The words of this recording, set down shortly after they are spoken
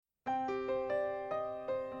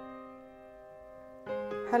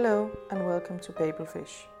Hello and welcome to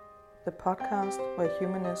Babelfish, the podcast where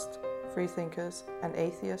humanists, freethinkers and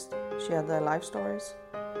atheists share their life stories.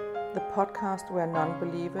 The podcast where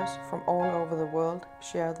non-believers from all over the world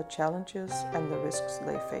share the challenges and the risks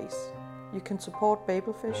they face. You can support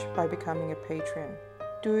Babelfish by becoming a Patreon.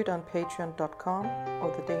 Do it on patreon.com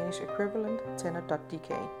or the Danish equivalent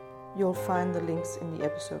tenor.dk. You'll find the links in the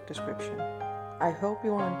episode description. I hope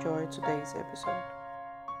you will enjoy today's episode.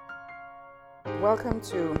 Welcome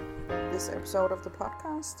to this episode of the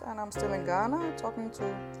podcast, and I'm still in Ghana talking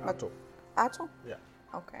to Ato. Ato? Yeah.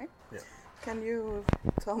 Okay. Yeah. Can you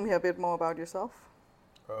tell me a bit more about yourself?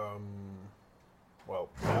 Well,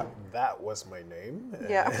 that was my name.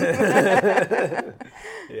 Yeah.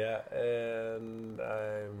 Yeah, and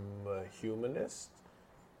I'm a humanist,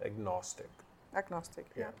 agnostic. Agnostic,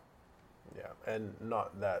 yeah. Yeah, and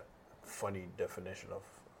not that funny definition of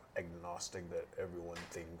agnostic that everyone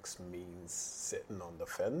thinks means sitting on the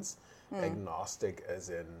fence. Agnostic as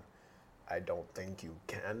in I don't think you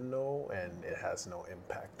can know, and it has no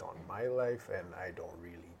impact on my life, and I don't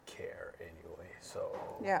really care anyway. So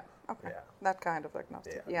Yeah, okay. Yeah. That kind of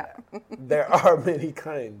agnostic, yeah. There are many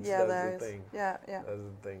kinds. Yeah, that's there the is. thing. Yeah. That's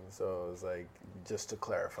the thing. So it's like, just to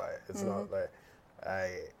clarify, it's not like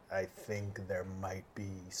I think there might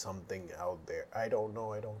be something out there. I don't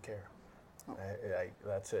know. I don't care.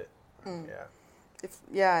 That's it.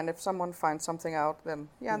 Yeah. And if someone finds something out, then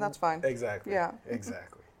that's fine. Exactly. Yeah.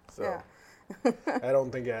 Exactly. So Yeah. I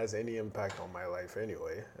don't think it has any impact on my life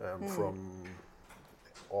anyway. From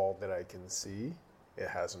all that I can see, it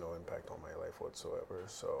has no impact on my life whatsoever.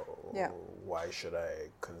 So why should I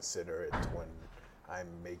consider it when I'm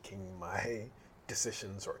making my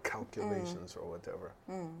decisions or calculations or whatever?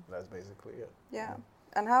 That's basically it. Yeah.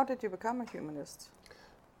 And how did you become a humanist?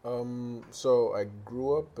 So I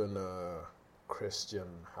grew up in a Christian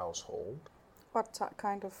household. What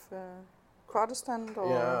kind of Protestant or?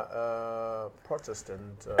 Yeah,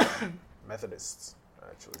 Protestant Methodists,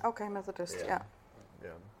 actually. Okay, Methodist, yeah.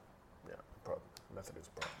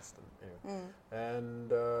 Methodist Protestant. Anyway.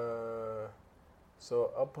 And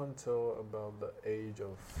so up until about the age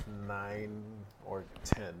of 9 or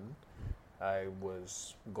 10, I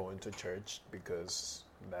was going to church because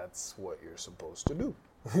that's what you're supposed to do.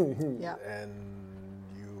 Yeah.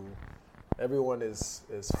 And everyone is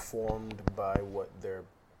formed by what their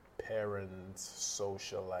parents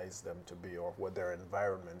socialize them to be, or what their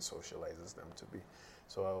environment socializes them to be.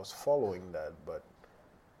 So I was following that, but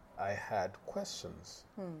I had questions,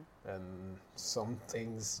 and some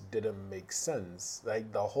things didn't make sense.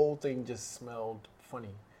 Like the whole thing just smelled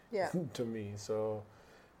funny to me. So,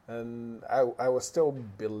 and I was still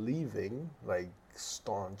believing, like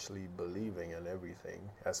staunchly believing in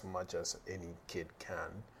everything as much as any kid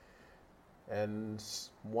can. And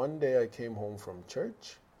one day I came home from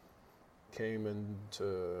church, came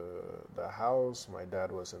into the house. My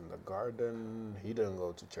dad was in the garden. He didn't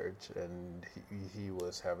go to church, and he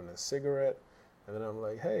was having a cigarette. And then I'm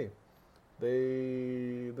like, hey,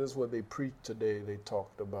 this is what they preached today. They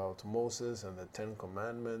talked about Moses and the 10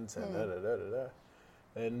 Commandments and da-da-da-da-da.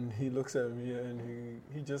 And he looks at me and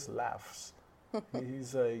he just laughs.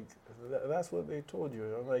 He's like, that's what they told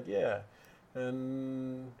you. I'm like, yeah.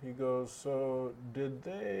 And he goes, so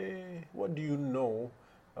what do you know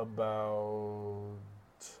about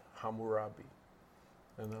Hammurabi?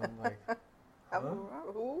 And I'm like,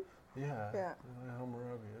 Hammurabi? Who? Yeah.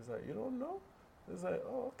 Hammurabi. It's like, you don't know? It's like,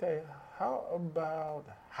 oh, okay. How about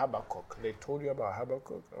Habakkuk? They told you about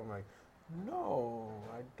Habakkuk? I'm like, no,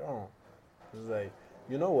 I don't. It's like,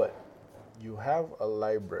 you know what? You have a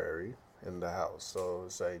library in the house. So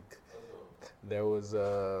it's like, there was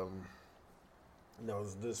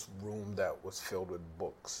this room that was filled with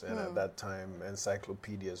books, and at that time,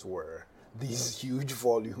 encyclopedias were these huge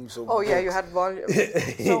volumes of books. Yeah, you had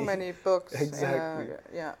so many books. Exactly.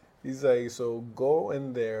 Yeah. He's like, so go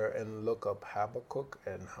in there and look up Habakkuk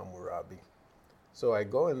and Hammurabi. So I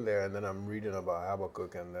go in there, and then I'm reading about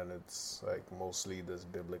Habakkuk, and then it's like mostly this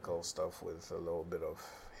biblical stuff with a little bit of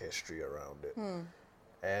history around it.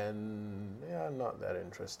 And not that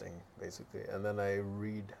interesting, basically. And then I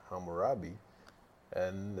read Hammurabi,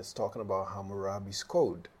 and it's talking about Hammurabi's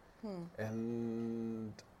code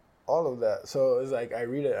and all of that. So it's like I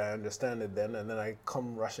read it, I understand it then, and then I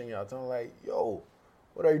come rushing out, and I'm like, yo,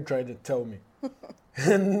 what are you trying to tell me?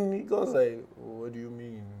 And he goes like, what do you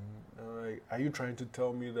mean? I'm like, are you trying to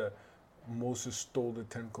tell me that Moses stole the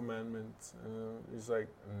 10 Commandments? He's like,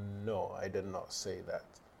 no, I did not say that.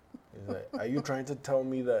 He's like, are you trying to tell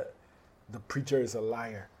me that the preacher is a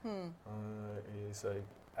liar? He's like,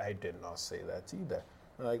 I did not say that either.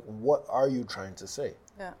 I'm like, what are you trying to say?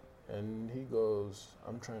 Yeah. And he goes,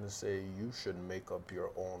 I'm trying to say you should make up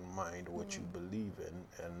your own mind what you believe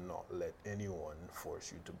in and not let anyone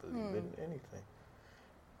force you to believe in anything.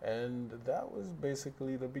 And that was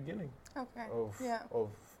basically the beginning of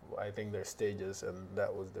I think their stages, and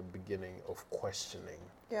that was the beginning of questioning,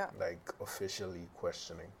 like officially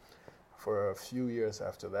questioning. For a few years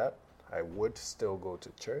after that, I would still go to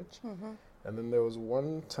church. And then there was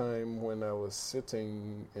one time when I was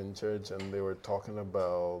sitting in church and they were talking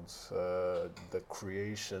about the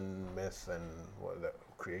creation myth and the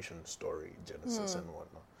creation story, Genesis and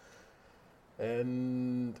whatnot.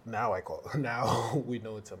 And now we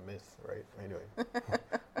know it's a myth, right? Anyway,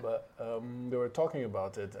 but they were talking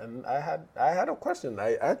about it, and I had a question.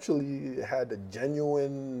 I actually had a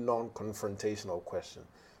genuine, non-confrontational question.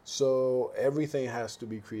 So everything has to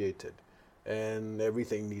be created, and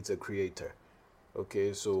everything needs a creator.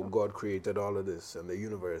 Okay, so God created all of this and the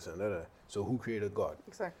universe and that. So who created God?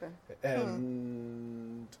 Exactly.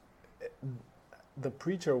 And the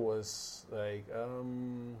preacher was like,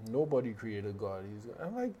 nobody created God.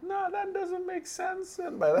 I'm like, no, that doesn't make sense.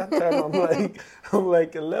 And by that time, I'm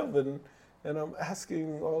like 11, and I'm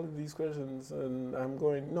asking all of these questions, and I'm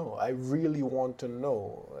going, no, I really want to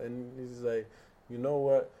know. And he's like, you know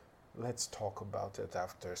what? Let's talk about it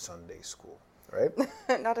after Sunday school, right?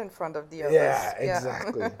 Not in front of the others. Yeah,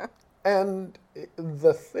 exactly. And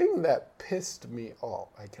the thing that pissed me off,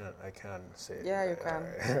 I can't say it. Yeah, you can.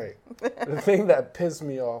 Right. The thing that pissed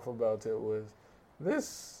me off about it was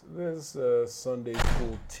this Sunday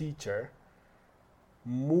school teacher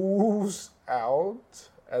moves out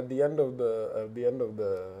at the end of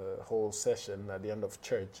the whole session, at the end of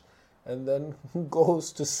church, and then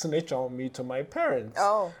goes to snitch on me to my parents.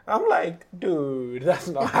 Oh. I'm like, dude, that's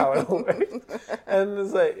not how it works. And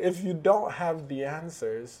it's like, if you don't have the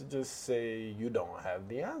answers, just say you don't have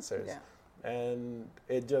the answers. Yeah. And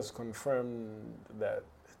it just confirmed that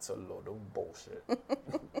it's a load of bullshit.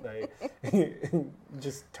 Like,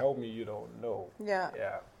 just tell me you don't know. Yeah.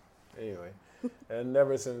 Yeah. Anyway, and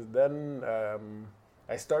ever since then,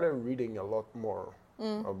 I started reading a lot more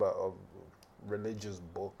about religious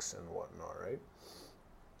books and whatnot, right?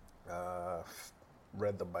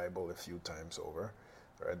 Read the Bible a few times over,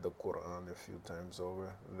 read the Quran a few times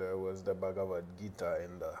over. There was the Bhagavad Gita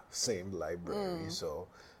in the same library, so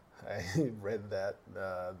I read that.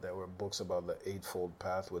 There were books about the Eightfold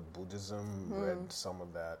Path with Buddhism, read some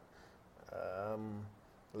of that.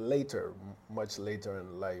 Later, much later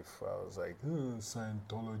in life, I was like,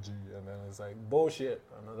 Scientology, and then it's like, bullshit.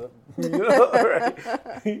 You know, right?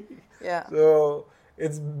 Yeah. So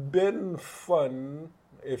it's been fun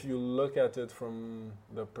if you look at it from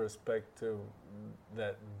the perspective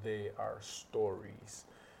that they are stories.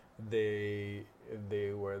 They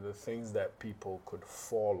were the things that people could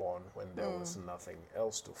fall on when there was nothing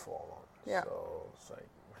else to fall on. Yeah. So it's like,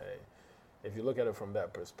 hey, if you look at it from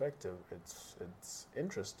that perspective, it's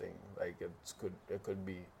interesting. Like it could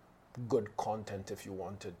be good content if you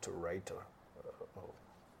wanted to write a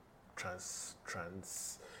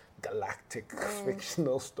trans-galactic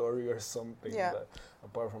fictional story or something. Yeah. But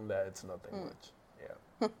apart from that, it's nothing much.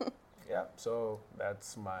 Yeah. Yeah. So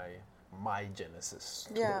that's my Genesis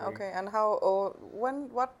story. Yeah. Okay. And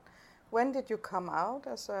when did you come out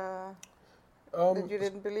as a that you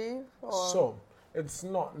didn't believe? Or? So it's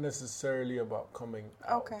not necessarily about coming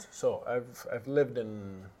out. Okay. So I've lived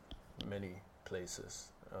in many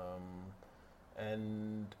places,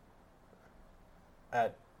 and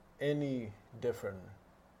at any different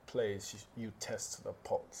place you test the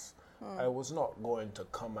pulse. I was not going to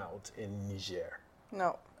come out in Niger.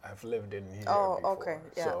 No. I've lived in Niger before. Okay.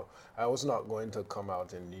 Yeah. So I was not going to come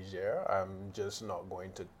out in Niger. I'm just not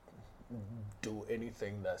going to do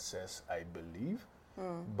anything that says I believe.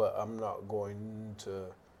 But I'm not going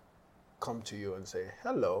to come to you and say,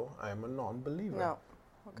 hello, I'm a non-believer. No.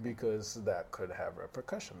 Okay. Because that could have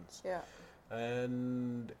repercussions. Yeah.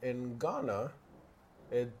 And in Ghana,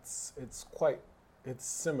 it's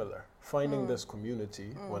similar. Finding this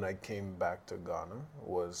community when I came back to Ghana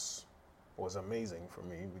was amazing for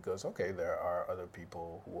me because, okay, there are other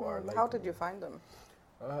people who are like How did you find them?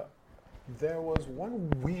 There was one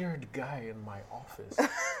weird guy in my office,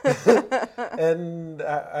 and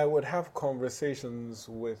I would have conversations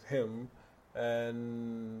with him,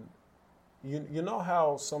 and you know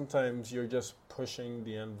how sometimes you're just pushing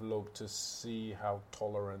the envelope to see how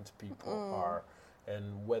tolerant people are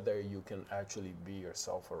and whether you can actually be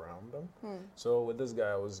yourself around them. So with this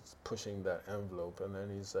guy, I was pushing that envelope, and then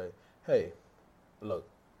he's like, hey, look,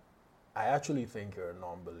 I actually think you're a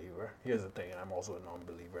non-believer. Here's the thing, I'm also a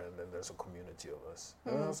non-believer, and then there's a community of us.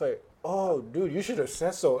 And I was like, oh, dude, you should have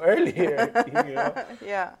said so earlier. You know?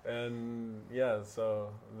 Yeah. And yeah,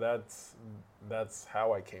 so that's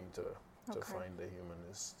how I came to find the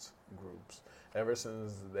humanist groups. Ever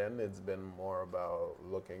since then, it's been more about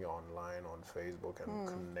looking online on Facebook and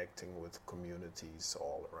connecting with communities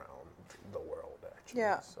all around the world, actually.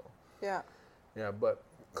 Yeah. So, Yeah. yeah, but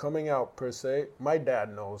coming out per se, my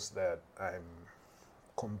dad knows that I'm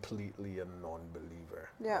completely a non-believer.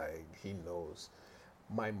 Yeah. Like, he knows.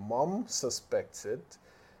 My mom suspects it,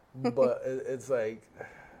 but it's like,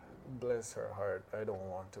 bless her heart, I don't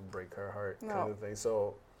want to break her heart, kind of thing.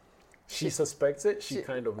 So she suspects it, she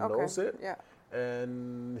kind of knows it, yeah.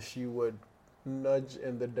 and she would nudge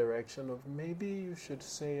in the direction of maybe you should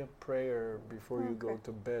say a prayer before you go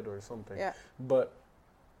to bed or something. Yeah. But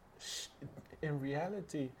in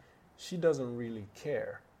reality, she doesn't really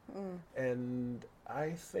care. And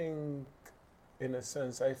I think, in a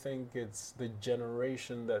sense, I think it's the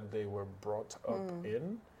generation that they were brought up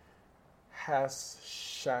in has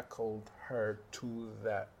shackled her to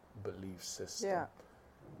that belief system. Yeah.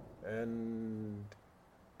 And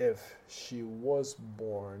if she was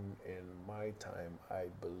born in my time, I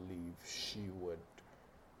believe she would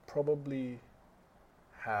probably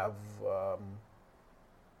have,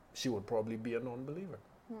 she would probably be a non-believer.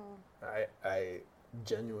 I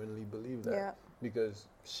genuinely believe that because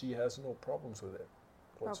she has no problems with it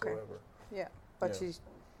whatsoever. Yeah, but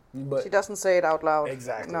But she doesn't say it out loud.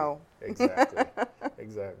 Exactly. No. Exactly.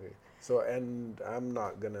 Exactly. So, and I'm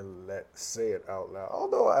not gonna say it out loud.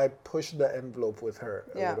 Although I pushed the envelope with her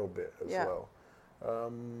a little bit as well.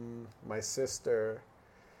 My sister,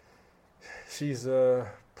 she's a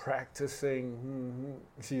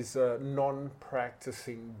she's a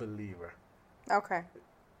non-practicing believer. Okay.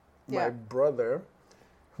 My brother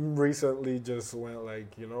recently just went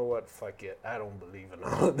like, you know what, fuck it, I don't believe in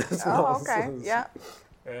all of this nonsense. Okay.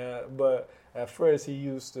 Yeah. But at first he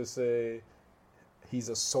used to say he's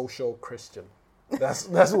a social Christian. That's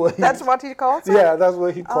what he, that's what he called it? Yeah, that's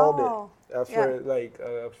what he called it. After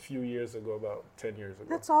Yeah. a few years ago, about 10 years ago.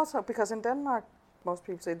 That's also because in Denmark, most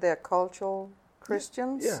people say they're cultural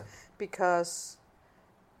Christians because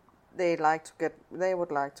they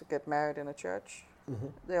would like to get married in a church.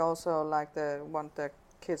 They also want their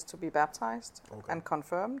kids to be baptized and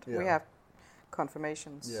confirmed. We have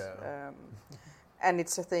confirmations. And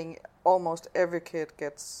it's a thing almost every kid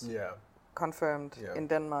gets confirmed in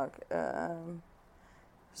Denmark.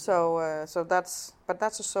 So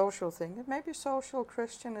that's a social thing. Maybe social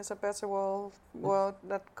Christian is a better word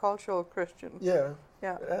than cultural Christian. Yeah.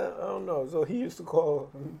 Yeah. I don't know. So he used to call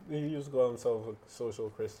himself a social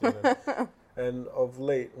Christian, and of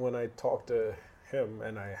late when I talk to him,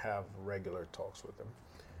 and I have regular talks with him,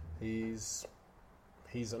 he's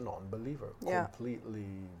a non-believer, completely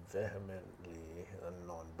vehemently a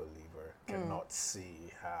non-believer. Cannot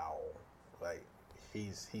see how, like,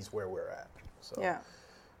 he's where we're at. So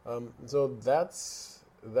so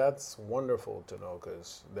that's wonderful to know,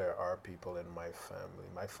 because there are people in my family.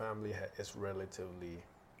 My family is relatively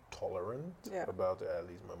tolerant about it. At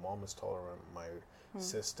least my mom is tolerant. My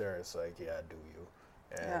sister is like, yeah, do you?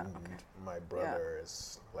 And my brother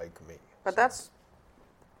is like me. But that's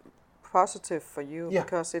positive for you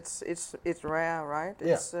because it's rare, right?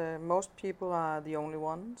 It's most people are the only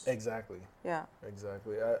ones. Exactly. Yeah.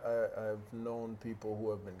 Exactly. I've known people who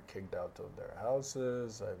have been kicked out of their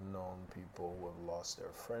houses. I've known people who have lost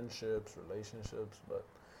their friendships, relationships. But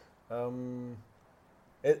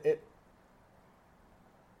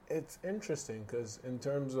it's interesting because in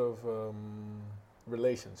terms of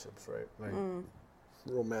relationships, right? Like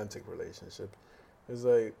romantic relationship, it's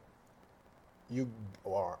like you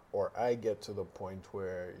or I get to the point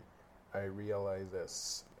where I realize that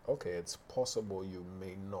okay, it's possible you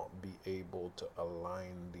may not be able to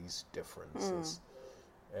align these differences.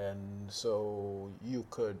 And so you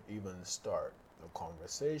could even start a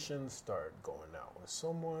conversation, start going out with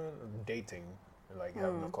someone, dating, like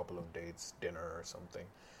having a couple of dates, dinner or something.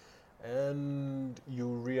 And you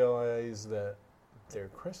realize that they're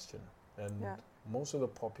Christian. And most of the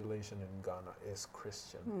population in Ghana is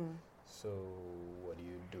Christian. So what do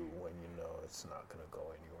you do when you know it's not going to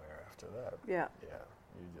go anywhere after that? Yeah. Yeah.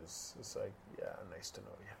 It's like, yeah, nice to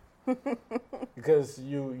know you. Because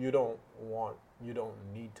you don't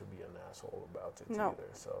need to be an asshole about it either.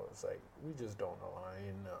 So it's like, we just don't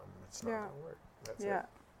align. It's not going to work. That's it. Yeah.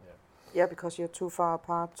 Yeah, because you're too far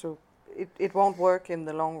apart to, it won't work in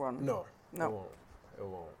the long run. No. It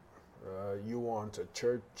won't. You want a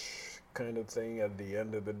church kind of thing at the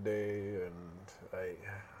end of the day, and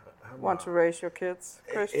Want to raise your kids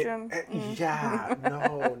Christian? Yeah,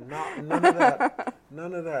 no, none of that.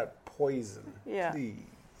 None of that poison. Yeah.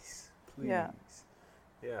 Please. Yeah.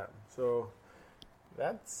 Yeah. So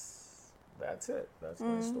that's it. That's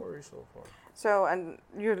my story so far. So, and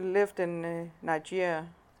you lived in Nigeria.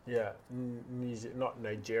 Yeah, not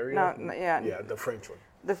Nigeria. No, yeah. Yeah, the French one.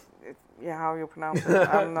 How you pronounce it?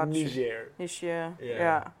 I'm not Niger. sure. Niger.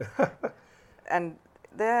 Yeah. And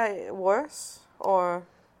they're worse, or?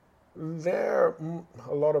 There,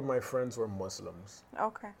 a lot of my friends were Muslims.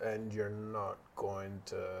 Okay. And you're not going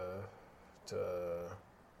to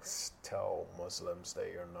tell Muslims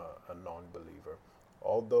that you're not a non-believer.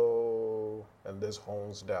 Although, and this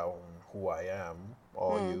hones down who I am,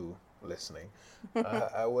 all you listening,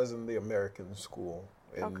 I was in the American school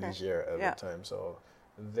in Niger at the time, so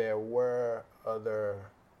there were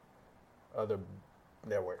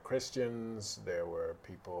there were Christians, there were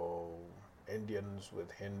people, Indians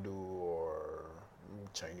with Hindu or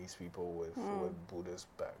Chinese people with Buddhist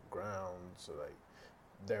backgrounds. So like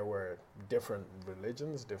there were different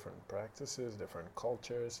religions, different practices, different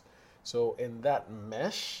cultures. So in that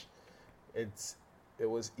mesh, it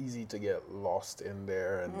was easy to get lost in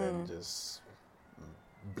there and then just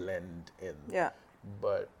blend in. Yeah.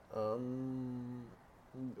 But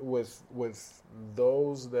with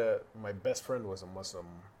those that my best friend was a Muslim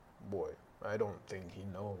boy. I don't think he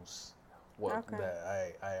knows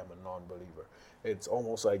that I am a non-believer. It's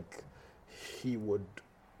almost like he would.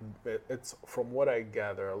 It's from what I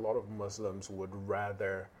gather, a lot of Muslims would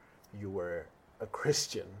rather you were a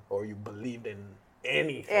Christian or you believed in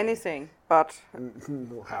anything, but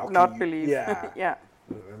how not believe. Yeah, yeah.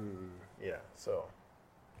 Yeah. So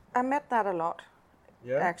I met that a lot.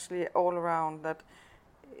 Yeah. Actually, all around that,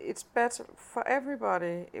 it's better for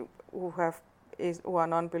everybody who are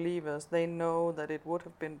non-believers. They know that it would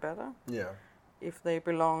have been better. Yeah. If they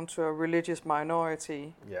belong to a religious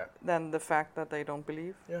minority, Yeah. than the fact that they don't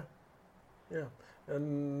believe. Yeah. Yeah.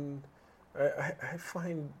 And I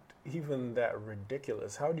find even that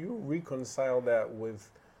ridiculous. How do you reconcile that with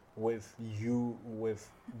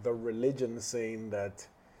the religion saying that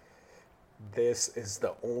this is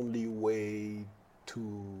the only way to,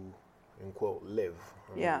 in quote, live?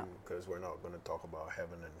 Because we're not going to talk about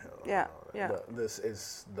heaven and hell. Yeah. Yeah. But this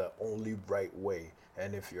is the only right way.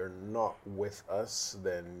 And if you're not with us,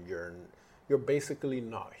 then you're basically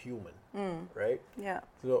not human, right? Yeah.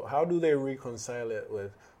 So how do they reconcile it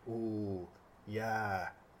with,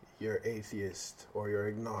 you're atheist or you're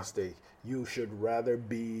agnostic. You should rather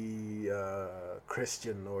be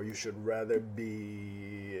Christian or you should rather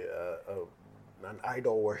be an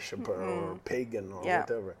idol worshiper or pagan or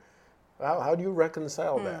whatever. How do you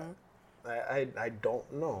reconcile that? I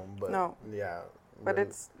don't know, but no. Yeah. But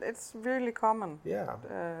it's really common. Yeah.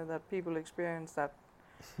 That people experience that.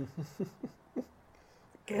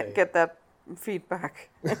 Get that feedback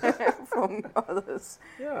from others.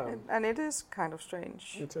 Yeah. And it is kind of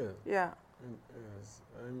strange. It is. Yeah. It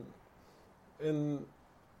is.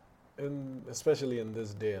 Especially in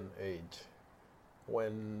this day and age,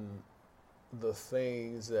 when the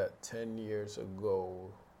things that 10 years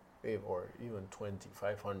ago, or even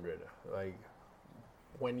 500, like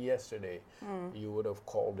when yesterday you would have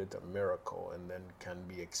called it a miracle and then can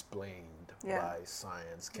be explained by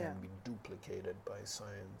science, can be duplicated by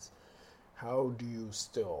science. How do you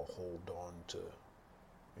still hold on to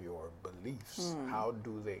your beliefs? How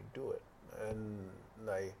do they do it? And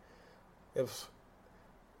like, if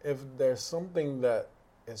there's something that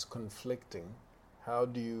is conflicting, how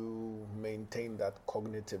do you maintain that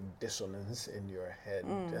cognitive dissonance in your head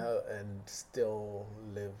and still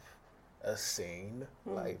live a sane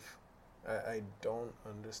life? I don't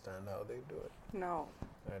understand how they do it. No.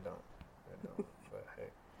 I don't. But hey.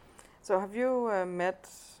 So have you met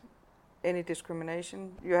any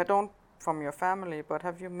discrimination? You don't from your family, but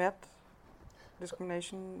have you met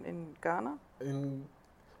discrimination in Ghana?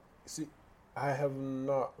 I have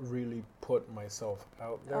not really put myself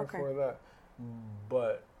out there for that,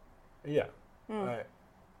 but yeah,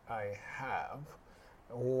 I have.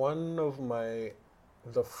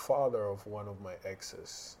 The father of one of my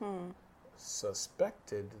exes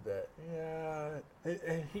suspected that,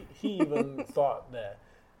 he even thought that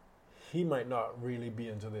he might not really be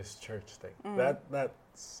into this church thing.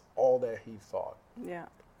 That's all that he thought. Yeah.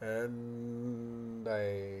 And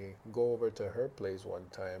I go over to her place one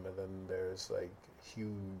time, and then there's like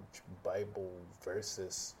huge Bible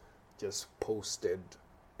verses just posted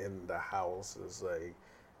in the house. It's like,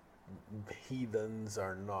 heathens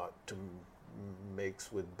are not to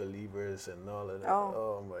mix with believers and all of that.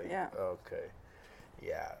 Oh my, okay.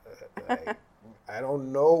 Yeah. I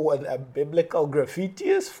don't know what a biblical graffiti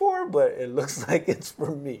is for, but it looks like it's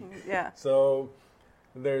for me. Yeah. So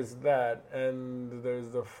there's that, and there's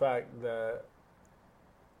the fact that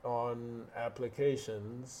on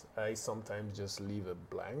applications, I sometimes just leave it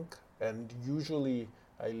blank, and usually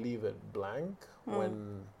I leave it blank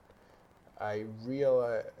when I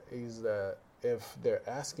realize that if they're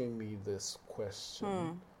asking me this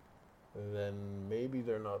question, then maybe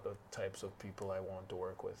they're not the types of people I want to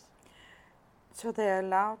work with. So they're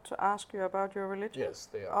allowed to ask you about your religion? Yes,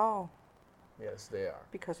 they are. Oh. Yes, they are.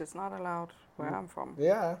 Because it's not allowed where I'm from.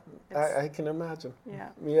 Yeah, I can imagine. Yeah.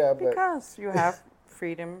 Yeah, but because you have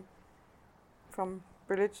freedom from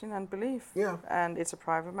religion and belief. Yeah. And it's a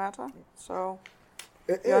private matter. So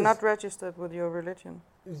you're not registered with your religion.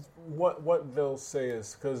 What they'll say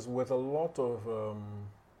is, because with a lot of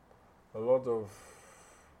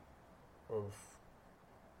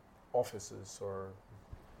offices or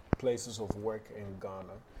places of work in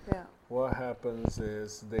Ghana, what happens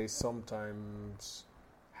is they sometimes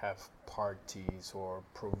have parties or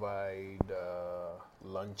provide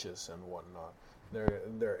lunches and whatnot.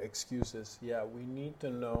 Their excuse is, we need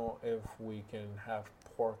to know if we can have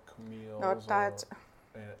pork meals. Or that.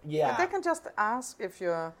 But they can just ask if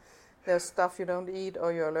there's stuff you don't eat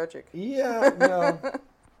or you're allergic. Yeah, no.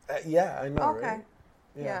 I know, okay. Right?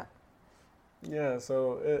 Yeah. Yeah,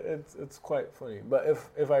 so it's quite funny. But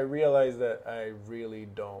if I realize that I really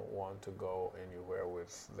don't want to go anywhere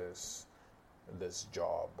with this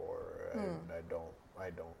job, or I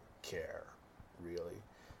don't care really,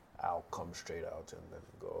 I'll come straight out and then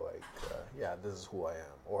go like, this is who I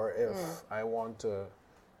am. Or if I want to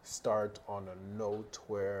start on a note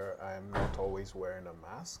where I'm not always wearing a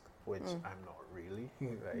mask, which I'm not really.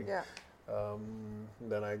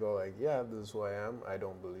 Then I go like, this is who I am. I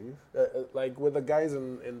don't believe. Like with the guys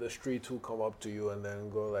in the street who come up to you and then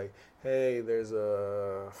go like, hey, there's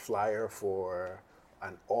a flyer for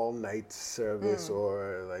an all-night service,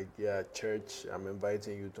 or like, church, I'm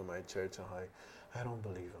inviting you to my church. I'm like, I don't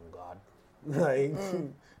believe in God. Like,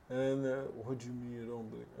 and what do you mean you don't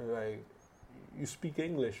believe? Like, you speak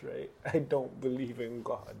English, right? I don't believe in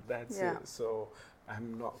God. That's it. So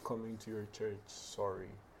I'm not coming to your church. Sorry.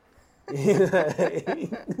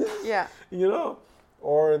 Yeah. You know,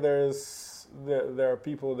 or there are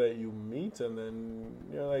people that you meet and then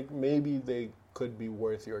you're like, maybe they could be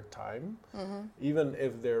worth your time, even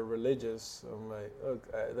if they're religious. I'm like,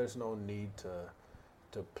 look, there's no need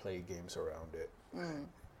to play games around it.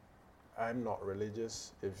 I'm not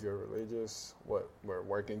religious. If you're religious, we're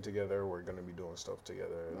working together. We're gonna be doing stuff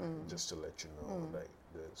together. Just to let you know, like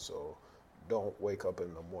this. So don't wake up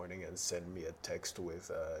in the morning and send me a text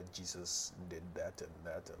with Jesus did that and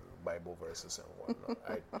Bible verses and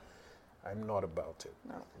whatnot. I'm not about it.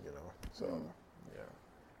 No. You know. So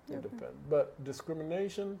it depends. But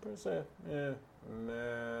discrimination per se,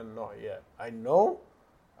 nah, not yet. I know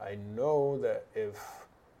that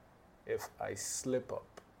if I slip up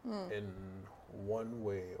in one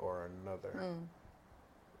way or another,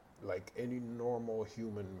 like any normal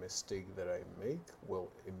human mistake that I make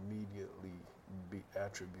will immediately be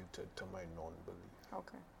attributed to my non-belief.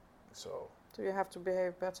 Okay. So you have to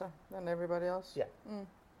behave better than everybody else? Yeah.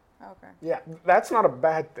 Okay. Yeah, that's not a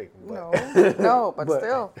bad thing. But no, but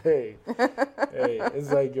still. Hey,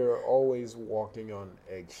 it's like you're always walking on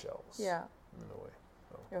eggshells. Yeah. In a way.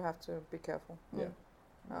 So. You have to be careful. Yeah.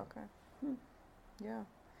 Okay. Yeah.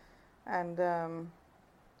 And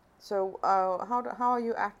so how are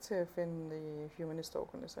you active in the Humanist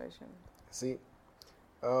organization? See,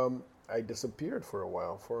 I disappeared for a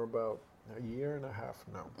while, for about a year and a half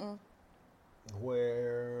now,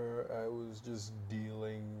 where I was just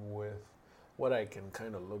dealing with what I can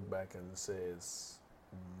kind of look back and say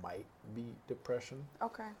might be depression.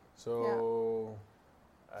 Okay. So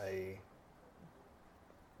I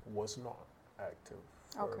was not active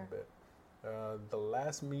for a bit. The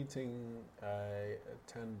last meeting I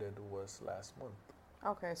attended was last month.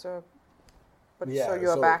 Okay, so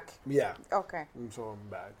you're back. Yeah. Okay. So I'm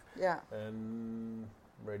back. Yeah. And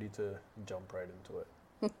ready to jump right into it.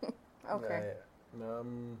 Okay.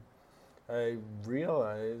 I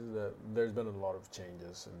realized that there's been a lot of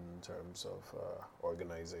changes in terms of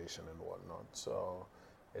organization and whatnot. So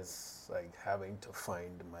it's like having to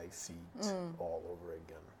find my feet all over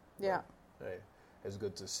again. Yeah. But, it's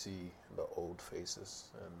good to see the old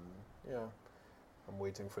faces, and I'm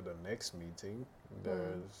waiting for the next meeting.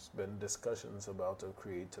 There's been discussions about a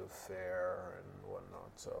creative fair and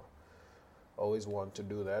whatnot, so always want to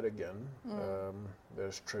do that again.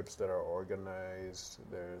 There's trips that are organized.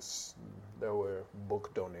 There were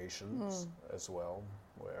book donations as well,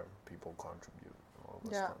 where people contribute, all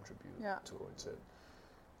us contribute towards it.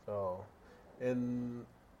 So, in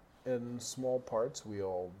small parts, we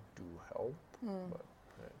all do help. But,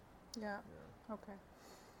 Okay.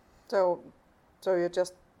 So you're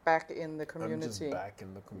just back in the community. I'm just back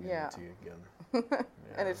in the community again.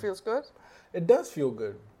 And it feels good? It does feel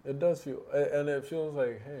good. It does feel, and it feels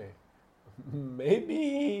like, hey,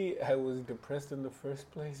 maybe I was depressed in the first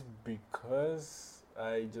place because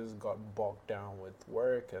I just got bogged down with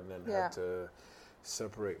work and then had to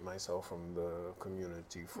separate myself from the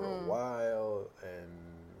community for a while and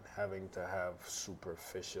having to have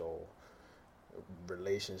superficial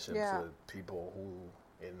relationships with people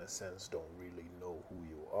who, in a sense, don't really know who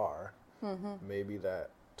you are. Maybe that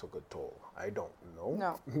took a toll. I don't know.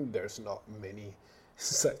 No. There's not many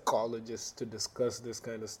psychologists to discuss this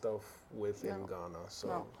kind of stuff with in Ghana.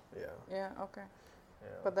 So, Yeah, okay. Yeah.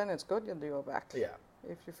 But then it's good that you're back. Yeah.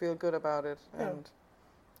 If you feel good about it and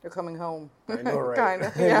you're coming home. I know, right? Kind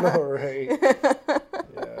of, I know, right?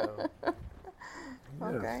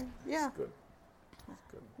 Okay, yeah. It's good. It's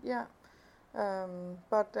good. Yeah.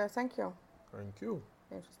 But thank you. Thank you.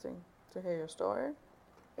 Interesting to hear your story.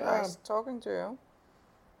 Yeah. Nice talking to you.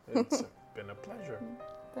 It's been a pleasure.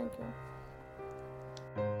 Thank you.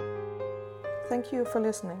 Thank you for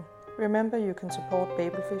listening. Remember, you can support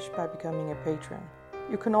Babelfish by becoming a patron.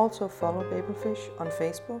 You can also follow Babelfish on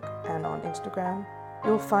Facebook and on Instagram.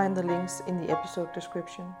 You'll find the links in the episode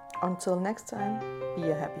description. Until next time, be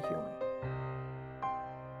a happy human.